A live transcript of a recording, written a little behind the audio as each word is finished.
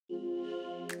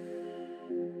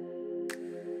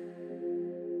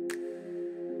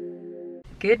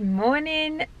Good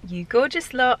morning, you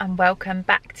gorgeous lot, and welcome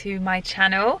back to my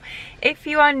channel. If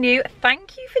you are new,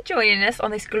 thank you for joining us on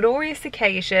this glorious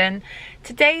occasion.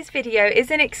 Today's video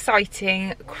is an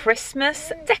exciting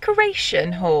Christmas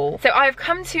decoration haul. So I've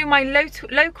come to my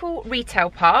local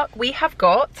retail park. We have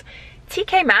got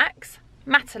Tkmaxx,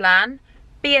 Matalan,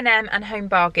 B&M and Home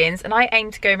Bargains, and I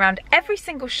aim to go around every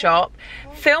single shop,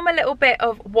 film a little bit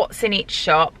of what's in each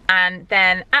shop, and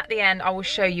then at the end I will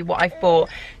show you what I've bought.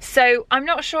 So I'm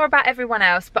not sure about everyone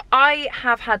else, but I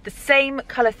have had the same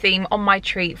colour theme on my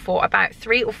tree for about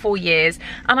 3 or 4 years,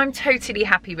 and I'm totally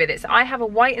happy with it. So I have a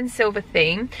white and silver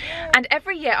theme, and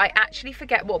every year I actually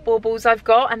forget what baubles I've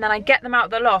got, and then I get them out of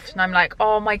the loft and I'm like,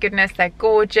 oh my goodness, they're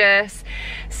gorgeous.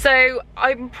 So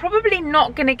I'm probably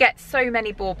not going to get so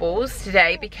many baubles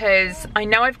today, because I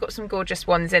know I've got some gorgeous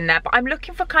ones in there, but I'm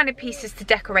looking for kind of pieces to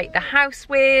decorate the house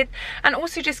with, and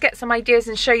also just get some ideas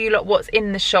and show you lot what's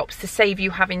in the shops to save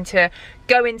you having to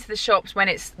go into the shops when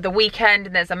it's the weekend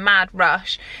and there's a mad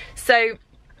rush. So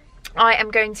I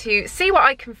am going to see what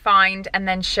I can find and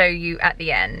then show you at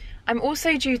the end. I'm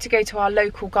also due to go to our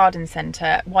local garden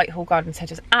centre. Whitehall Garden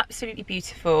Centre is absolutely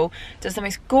beautiful, does the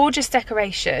most gorgeous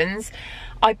decorations.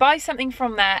 I buy something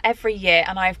from there every year,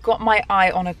 and I've got my eye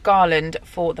on a garland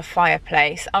for the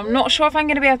fireplace. I'm not sure if I'm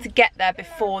going to be able to get there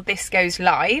before this goes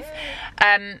live,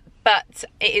 but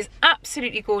it is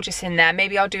absolutely gorgeous in there.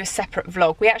 Maybe I'll do a separate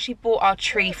vlog. We actually bought our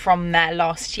tree from there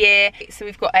last year. So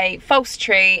we've got a false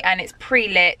tree and it's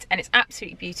pre-lit and it's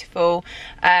absolutely beautiful.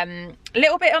 A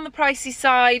little bit on the pricey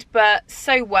side, but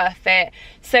so worth it.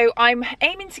 So I'm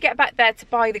aiming to get back there to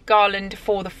buy the garland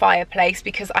for the fireplace,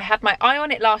 because I had my eye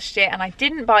on it last year and I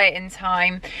didn't buy it in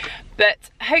time. But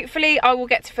hopefully I will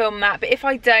get to film that. But if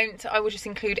I don't, I will just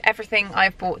include everything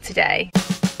I've bought today.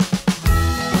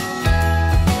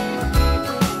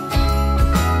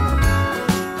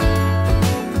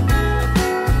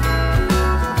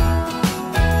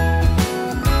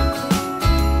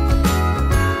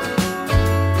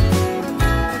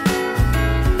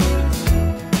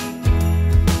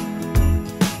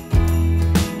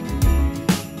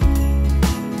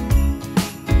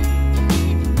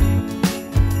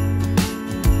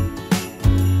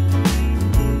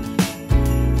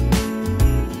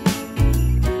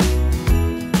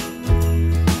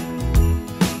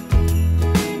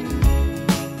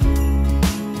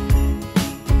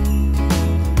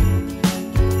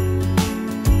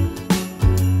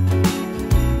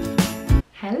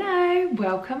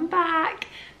 Welcome back.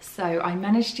 So I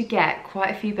managed to get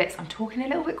quite a few bits. I'm talking a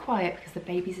little bit quiet because the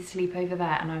baby's asleep over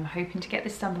there, and I'm hoping to get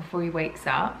this done before he wakes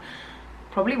up.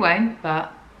 Probably won't,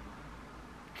 but...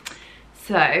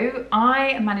 So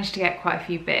I managed to get quite a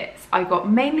few bits. I got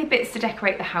mainly bits to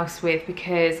decorate the house with,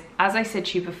 because as I said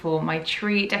to you before, my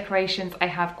tree decorations I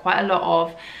have quite a lot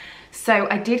of. So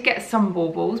I did get some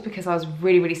baubles because I was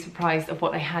really surprised of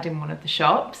what they had in one of the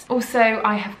shops. Also,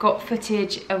 I have got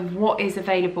footage of what is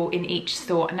available in each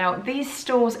store. Now, these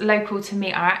stores local to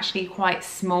me are actually quite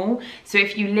small. So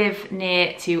if you live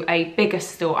near to a bigger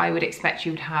store, I would expect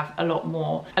you'd have a lot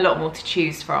more to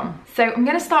choose from. So I'm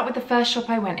going to start with the first shop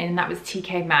I went in, and that was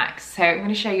Tkmaxx. So I'm going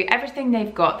to show you everything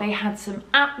they've got. They had some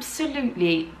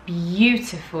absolutely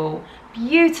beautiful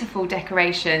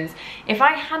decorations. If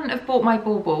I hadn't have bought my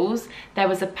baubles, there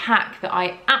was a pack that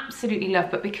I absolutely love,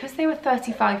 but because they were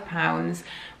 £35,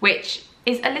 which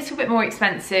is a little bit more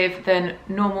expensive than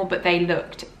normal, but they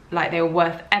looked like they were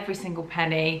worth every single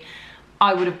penny,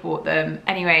 I would have bought them.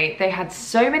 Anyway, they had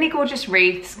so many gorgeous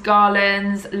wreaths,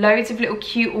 garlands, loads of little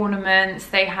cute ornaments.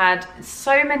 They had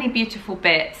so many beautiful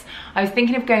bits. I was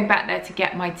thinking of going back there to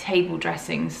get my table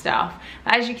dressing stuff.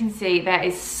 But as you can see, there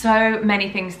is so many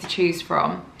things to choose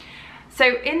from.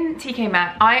 So in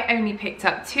Tkmaxx, I only picked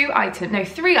up 3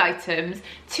 items.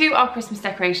 2 are Christmas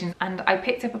decorations, and I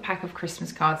picked up a pack of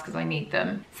Christmas cards because I need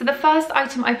them. So the first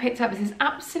item I picked up is this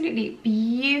absolutely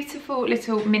beautiful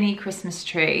little mini Christmas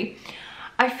tree.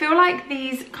 I feel like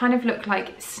these kind of look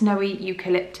like snowy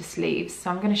eucalyptus leaves,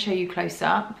 so I'm going to show you close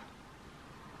up.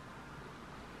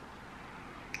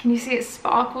 Can you see it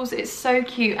sparkles? It's so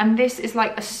cute, and this is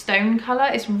like a stone colour.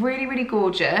 It's really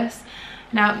gorgeous.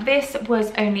 Now this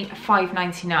was only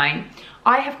 £5.99.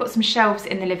 I have got some shelves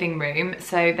in the living room,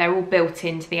 so they're all built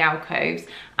into the alcoves,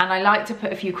 and I like to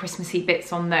put a few Christmassy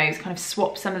bits on those, kind of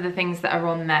swap some of the things that are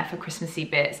on there for Christmassy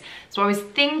bits. So I was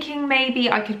thinking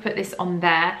maybe I could put this on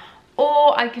there,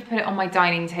 or I could put it on my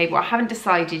dining table. I haven't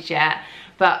decided yet,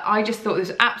 but I just thought it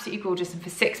was absolutely gorgeous, and for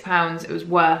 £6 it was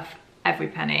worth every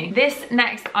penny. This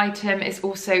next item is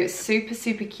also super,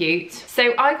 super cute.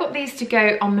 So I got these to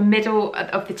go on the middle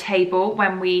of the table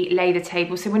when we lay the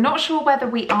table. So we're not sure whether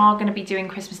we are going to be doing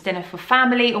Christmas dinner for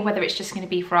family or whether it's just going to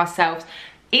be for ourselves.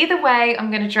 Either way,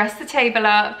 I'm going to dress the table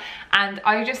up, and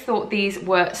I just thought these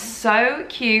were so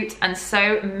cute and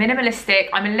so minimalistic.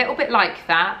 I'm a little bit like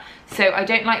that. So I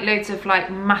don't like loads of like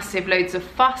massive loads of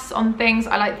fuss on things.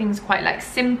 I like things quite like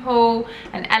simple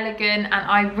and elegant, and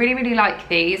I really, really like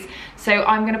these. So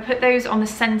I'm gonna put those on the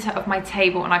center of my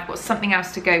table, and I've got something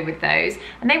else to go with those.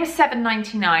 And they were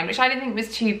 $7.99, which I didn't think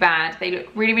was too bad. They look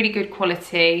really, really good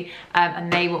quality,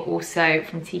 and they were also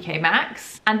from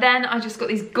Tkmaxx. And then I just got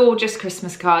these gorgeous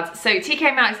Christmas cards. So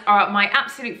Tkmaxx are my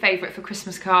absolute favorite for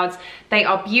Christmas cards. They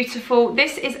are beautiful.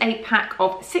 This is a pack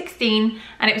of 16,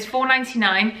 and it was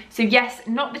 $4.99. So yes,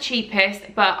 not the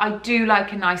cheapest, but I do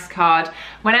like a nice card.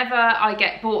 Whenever I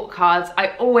get bought cards,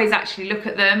 I always actually look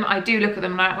at them. I do look at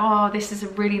them and I'm like, oh, this is a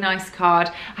really nice card.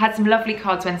 I had some lovely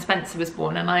cards when Spencer was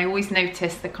born, and I always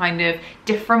notice the kind of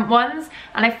different ones.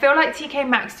 And I feel like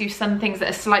Tkmaxx do some things that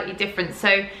are slightly different.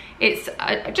 So it's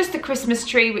just a Christmas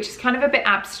tree, which is kind of a bit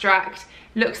abstract.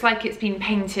 Looks like it's been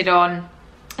painted on.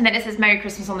 And then it says Merry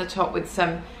Christmas on the top with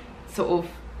some sort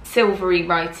of silvery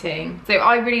writing. So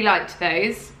I really liked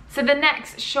those. So the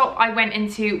next shop I went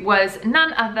into was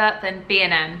none other than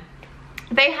B&M.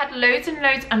 They had loads and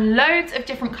loads and loads of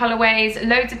different colorways,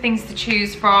 loads of things to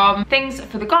choose from, things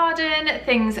for the garden,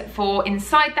 things for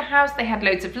inside the house. They had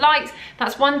loads of lights.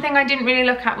 That's one thing I didn't really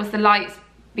look at, was the lights,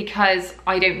 because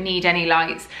I don't need any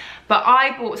lights. But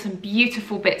I bought some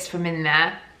beautiful bits from in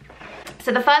there.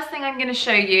 So the first thing I'm going to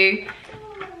show you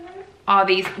are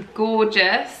these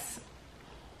gorgeous,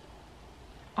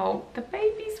 oh, the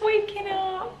baby's waking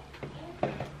up.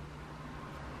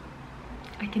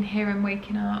 I can hear him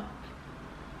waking up.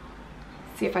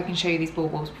 See if I can show you these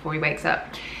baubles before he wakes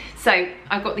up. So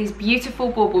I've got these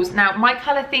beautiful baubles. Now my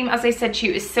color theme, as I said to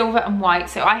you, is silver and white.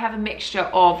 So I have a mixture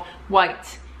of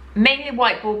white, mainly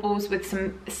white baubles with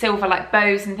some silver like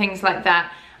bows and things like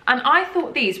that. And I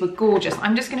thought these were gorgeous.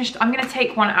 I'm gonna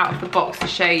take one out of the box to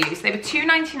show you. So they were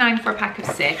 $2.99 for a pack of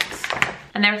 6.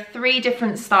 And there are 3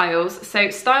 different styles. So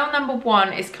style number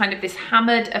 1 is kind of this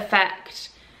hammered effect.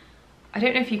 I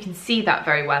don't know if you can see that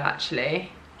very well,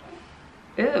 actually.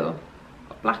 Ew,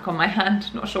 got black on my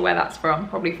hand. Not sure where that's from.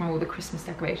 Probably from all the Christmas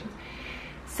decorations.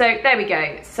 So there we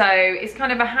go. So it's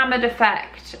kind of a hammered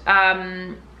effect,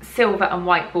 silver and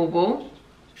white bauble.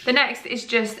 The next is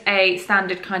just a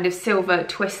standard kind of silver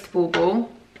twist bauble.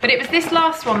 But it was this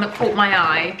last one that caught my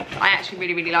eye. I actually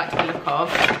really, really liked the look of.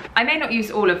 I may not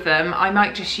use all of them. I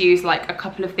might just use like a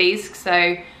couple of these.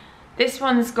 So this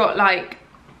one's got like,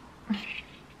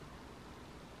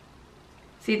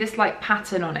 see this like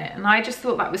pattern on it, and I just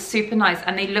thought that was super nice,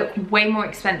 and they look way more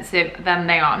expensive than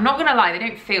they are. I'm not gonna lie, they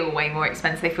don't feel way more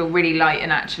expensive. They feel really light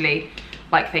and actually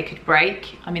like they could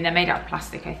break. I mean, they're made out of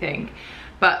plastic, I think.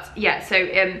 But yeah, so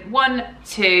 1,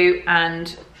 2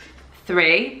 and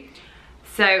 3.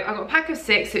 So I got a pack of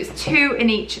 6, so it's 2 in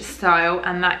each style,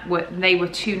 and they were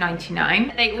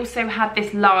 $2.99. They also had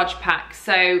this large pack,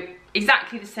 so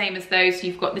exactly the same as those.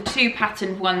 You've got the 2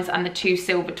 patterned ones and the 2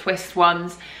 silver twist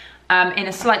ones. In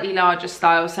a slightly larger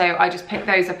style, so I just picked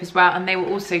those up as well, and they were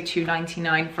also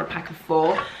 $2.99 for a pack of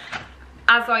 4.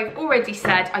 As I've already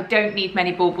said, I don't need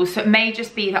many baubles, so it may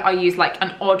just be that I use like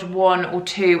an odd 1 or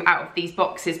 2 out of these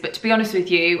boxes. But to be honest with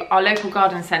you, our local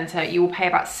garden centre, you will pay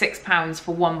about £6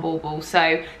 for 1 bauble.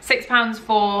 So £6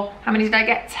 for, how many did I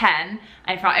get? 10.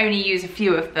 And if I only use a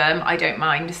few of them, I don't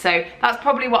mind. So that's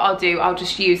probably what I'll do. I'll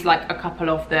just use like a couple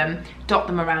of them, dot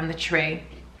them around the tree.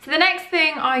 So the next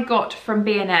thing I got from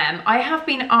B&M, I have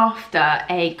been after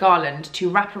a garland to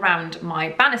wrap around my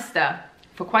banister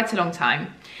for quite a long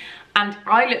time. And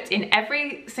I looked in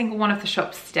every single one of the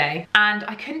shops today, and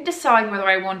I couldn't decide whether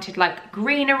I wanted like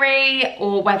greenery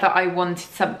or whether I wanted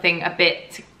something a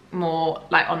bit more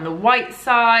like on the white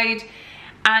side.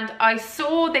 And I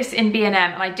saw this in B&M,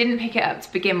 and I didn't pick it up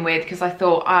to begin with because I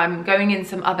thought I'm going in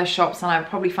some other shops and I'll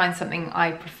probably find something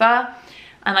I prefer.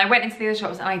 And I went into the other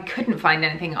shops and I couldn't find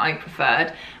anything I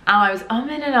preferred. And I was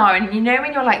umming and ahhing. And you know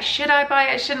when you're like, should I buy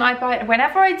it? Shouldn't I buy it?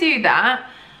 Whenever I do that,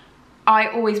 I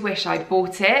always wish I'd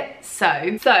bought it. So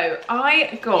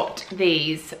I got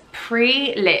these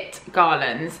pre-lit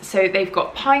garlands. So they've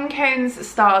got pine cones,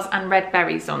 stars and red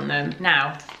berries on them.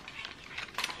 Now,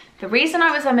 the reason I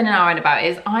was umming and ahhing about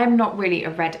it is I'm not really a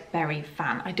red berry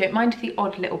fan. I don't mind the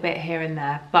odd little bit here and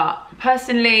there, but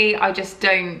personally, I just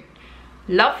don't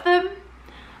love them.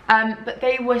 But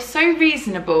they were so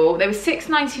reasonable. They were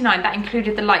 $6.99, that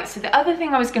included the lights. So the other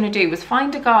thing I was gonna do was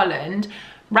find a garland,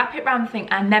 wrap it around the thing,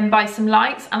 and then buy some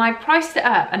lights. And I priced it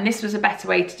up, and this was a better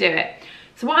way to do it.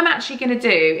 So what I'm actually going to do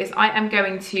is I am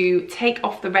going to take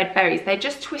off the red berries. They're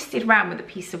just twisted around with a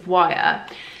piece of wire.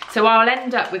 So I'll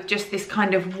end up with just this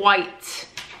kind of white.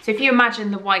 So if you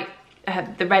imagine the white,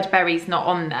 the red berries not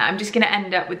on there, I'm just going to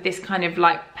end up with this kind of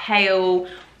like pale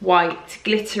white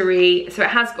glittery. So it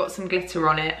has got some glitter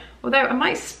on it. Although I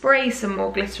might spray some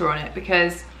more glitter on it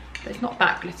because it's not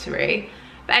that glittery.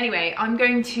 But anyway, I'm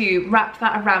going to wrap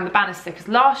that around the banister because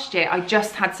last year I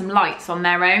just had some lights on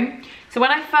their own. So when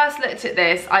I first looked at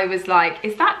this, I was like,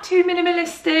 is that too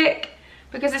minimalistic?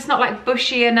 Because it's not like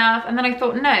bushy enough. And then I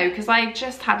thought, no, because I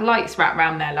just had lights wrapped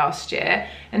around there last year.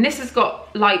 And this has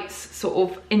got lights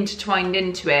sort of intertwined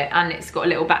into it, and it's got a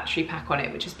little battery pack on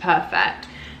it, which is perfect.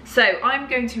 So I'm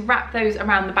going to wrap those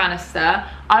around the banister.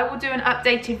 I will do an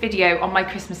updated video on my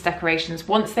Christmas decorations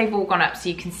once they've all gone up so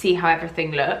you can see how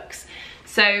everything looks.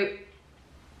 So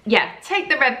yeah, take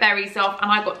the red berries off,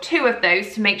 and I've got 2 of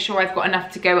those to make sure I've got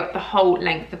enough to go up the whole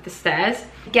length of the stairs.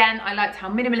 Again, I liked how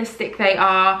minimalistic they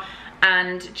are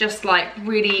and just like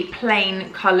really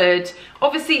plain coloured.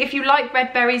 Obviously, if you like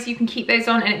red berries, you can keep those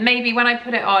on, and it may be when I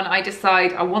put it on, I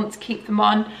decide I want to keep them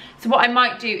on. So what I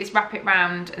might do is wrap it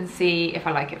round and see if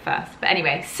I like it first. But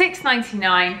anyway,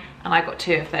 $6.99, and I got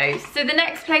 2 of those. So the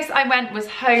next place I went was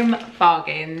Home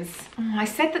Bargains. I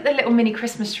said that the little mini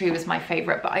Christmas tree was my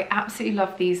favourite, but I absolutely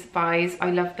love these buys.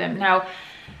 I love them. Now,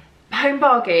 Home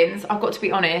Bargains, I've got to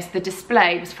be honest, the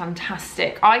display was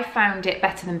fantastic. I found it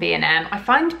better than B&M. I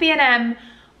find B&M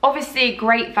obviously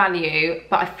great value,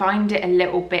 but I find it a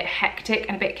little bit hectic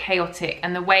and a bit chaotic.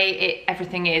 And the way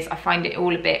everything is, I find it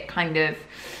all a bit kind of,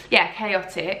 yeah,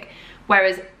 chaotic.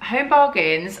 Whereas Home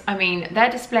Bargains, I mean, their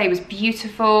display was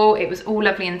beautiful. It was all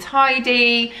lovely and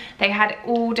tidy. They had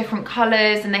all different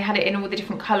colours, and they had it in all the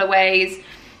different colourways.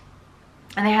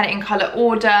 And they had it in colour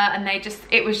order, and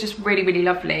it was just really, really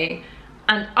lovely.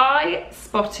 And I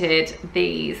spotted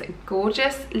these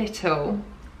gorgeous little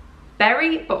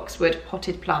berry boxwood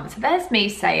potted plants. So there's me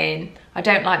saying I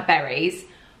don't like berries,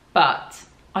 but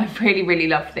I really, really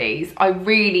love these. I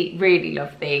really, really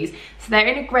love these. So they're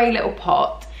in a grey little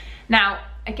pot. Now,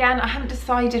 again, I haven't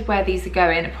decided where these are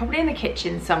going. Probably in the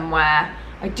kitchen somewhere.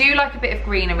 I do like a bit of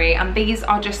greenery, and these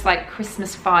are just like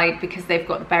Christmas-fied because they've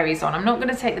got the berries on. I'm not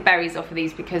going to take the berries off of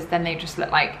these because then they just look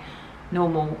like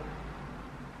normal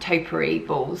topiary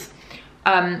balls.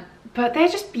 But they're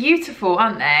just beautiful,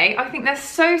 aren't they? I think they're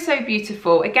so, so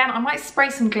beautiful. Again, I might spray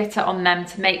some glitter on them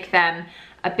to make them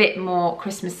a bit more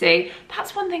Christmassy.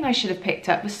 That's one thing I should have picked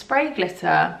up, was spray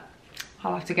glitter.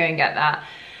 I'll have to go and get that.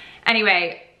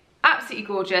 Anyway, absolutely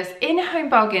gorgeous. In Home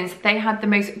Bargains, they had the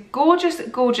most gorgeous,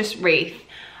 gorgeous wreath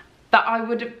that I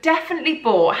would have definitely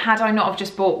bought had I not have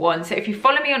just bought one. So if you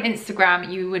follow me on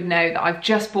Instagram, you would know that I've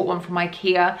just bought one from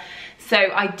IKEA. So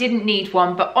I didn't need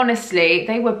one, but honestly,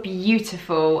 they were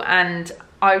beautiful and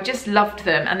I just loved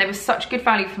them, and they were such good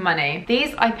value for money.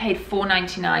 These I paid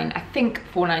 $4.99, I think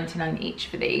 $4.99 each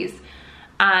for these.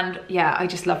 And yeah, I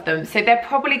just love them. So they're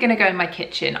probably gonna go in my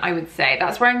kitchen, I would say.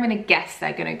 That's where I'm gonna guess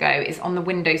they're gonna go, is on the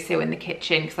windowsill in the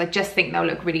kitchen, because I just think they'll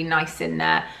look really nice in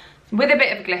there with a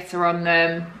bit of glitter on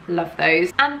them. Love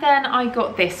those. And then I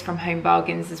got this from Home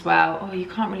Bargains as well. Oh, you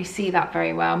can't really see that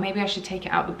very well. Maybe I should take it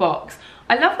out the box.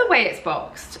 I love the way it's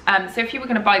boxed. So if you were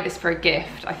gonna buy this for a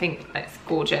gift, I think it's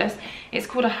gorgeous. It's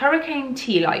called a Hurricane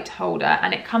tea light holder,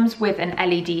 and it comes with an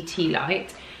LED tea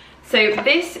light. So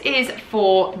this is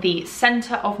for the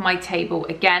center of my table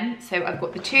again. So I've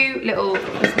got the 2 little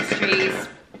Christmas trees,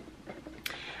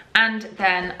 and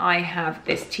then I have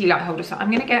this tea light holder. So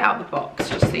I'm gonna get it out of the box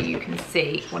just so you can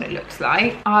see what it looks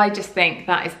like. I just think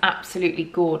that is absolutely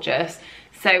gorgeous.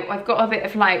 So I've got a bit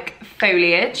of like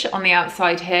foliage on the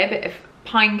outside here, a bit of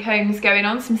pine cones going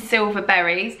on, some silver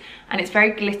berries, and it's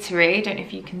very glittery. I don't know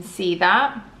if you can see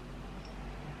that.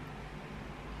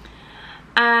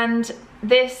 And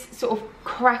this sort of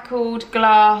crackled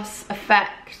glass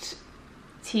effect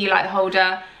tea light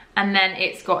holder, and then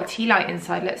it's got a tea light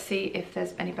inside. Let's see if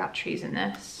there's any batteries in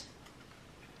this.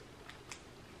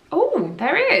 Oh,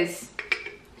 there is.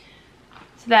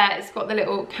 So there, it's got the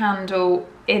little candle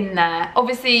in there.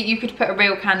 Obviously you could put a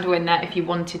real candle in there if you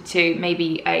wanted to,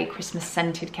 maybe a Christmas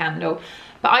scented candle.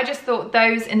 But I just thought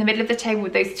those in the middle of the table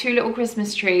with those 2 little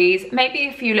Christmas trees, maybe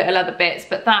a few little other bits,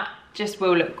 but that just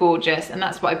will look gorgeous, and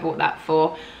that's what I bought that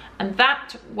for. And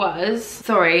that was,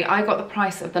 sorry, I got the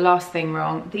price of the last thing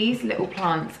wrong. These little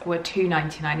plants were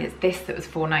 $2.99. It's this that was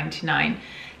 $4.99.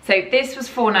 So this was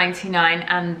 $4.99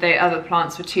 and the other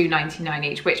plants were $2.99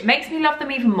 each, which makes me love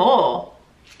them even more.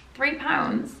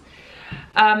 £3.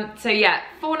 So yeah,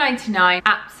 £4.99,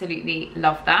 absolutely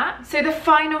love that. So the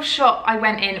final shop I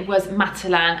went in was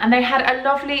Matalan, and they had a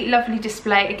lovely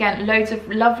display. Again, loads of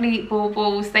lovely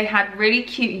baubles. They had really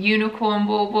cute unicorn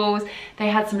baubles. They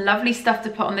had some lovely stuff to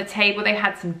put on the table. They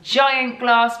had some giant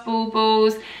glass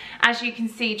baubles. As you can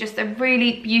see, just a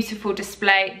really beautiful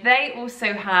display. They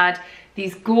also had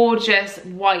these gorgeous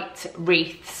white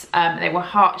wreaths. They were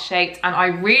heart-shaped, and I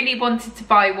really wanted to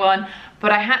buy one,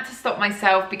 but I had to stop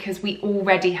myself because we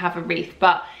already have a wreath.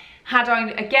 But had I,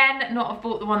 again, not have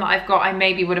bought the one that I've got, I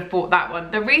maybe would have bought that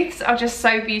one. The wreaths are just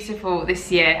so beautiful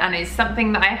this year, and it's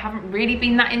something that I haven't really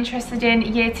been that interested in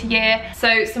year to year.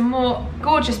 So some more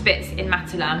gorgeous bits in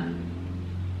Matalan.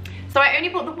 So I only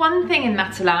bought the one thing in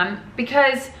Matalan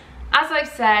because, as I've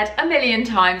said a million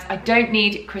times, I don't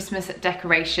need Christmas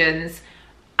decorations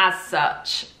as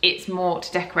such. It's more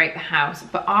to decorate the house.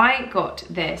 But I got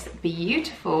this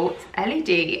beautiful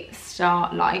LED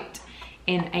star light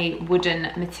in a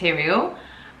wooden material.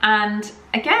 And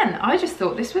again, I just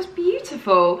thought this was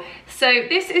beautiful. So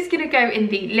this is gonna go in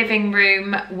the living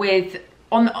room with,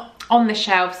 on the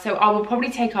shelf. So I will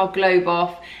probably take our globe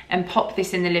off and pop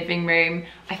this in the living room.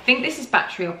 I think this is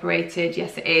battery operated,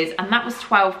 yes it is, and that was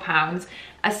 £12.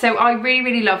 So I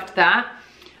really loved that.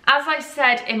 As I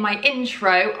said in my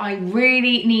intro, I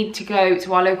really need to go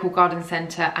to our local garden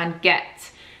centre and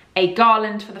get a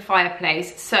garland for the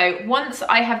fireplace. So once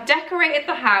I have decorated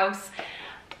the house,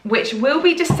 which will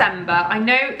be December, I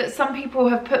know that some people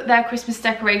have put their Christmas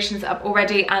decorations up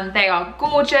already and they are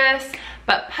gorgeous,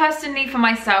 but personally for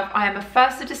myself, I am a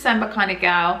 1st of December kind of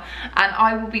gal, and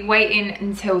I will be waiting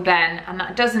until then. And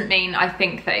that doesn't mean I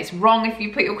think that it's wrong if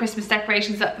you put your Christmas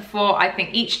decorations up before. I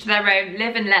think each to their own,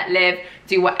 live and let live,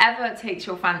 do whatever takes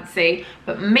your fancy.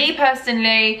 But me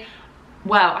personally,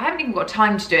 well, I haven't even got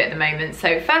time to do it at the moment.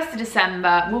 So 1st of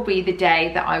December will be the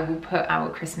day that I will put our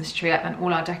Christmas tree up and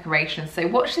all our decorations. So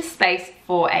watch this space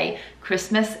for a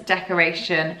Christmas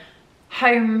decoration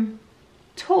home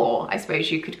tour, I suppose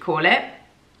you could call it.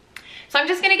 So I'm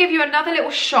just going to give you another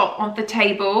little shot of the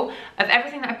table of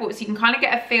everything that I bought, so you can kind of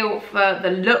get a feel for the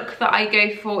look that I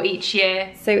go for each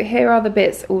year. So here are the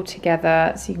bits all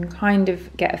together, so you can kind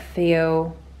of get a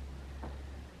feel.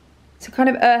 So kind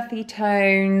of earthy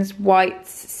tones,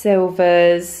 whites,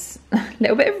 silvers, a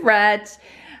little bit of red.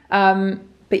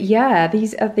 But yeah,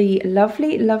 these are the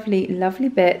lovely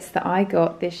bits that I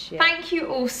got this year. Thank you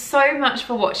all so much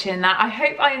for watching that. I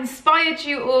hope I inspired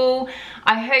you all.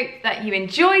 I hope that you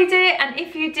enjoyed it. And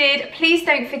if you did, please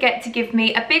don't forget to give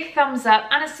me a big thumbs up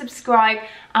and a subscribe.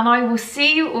 And I will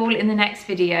see you all in the next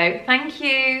video. Thank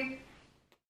you.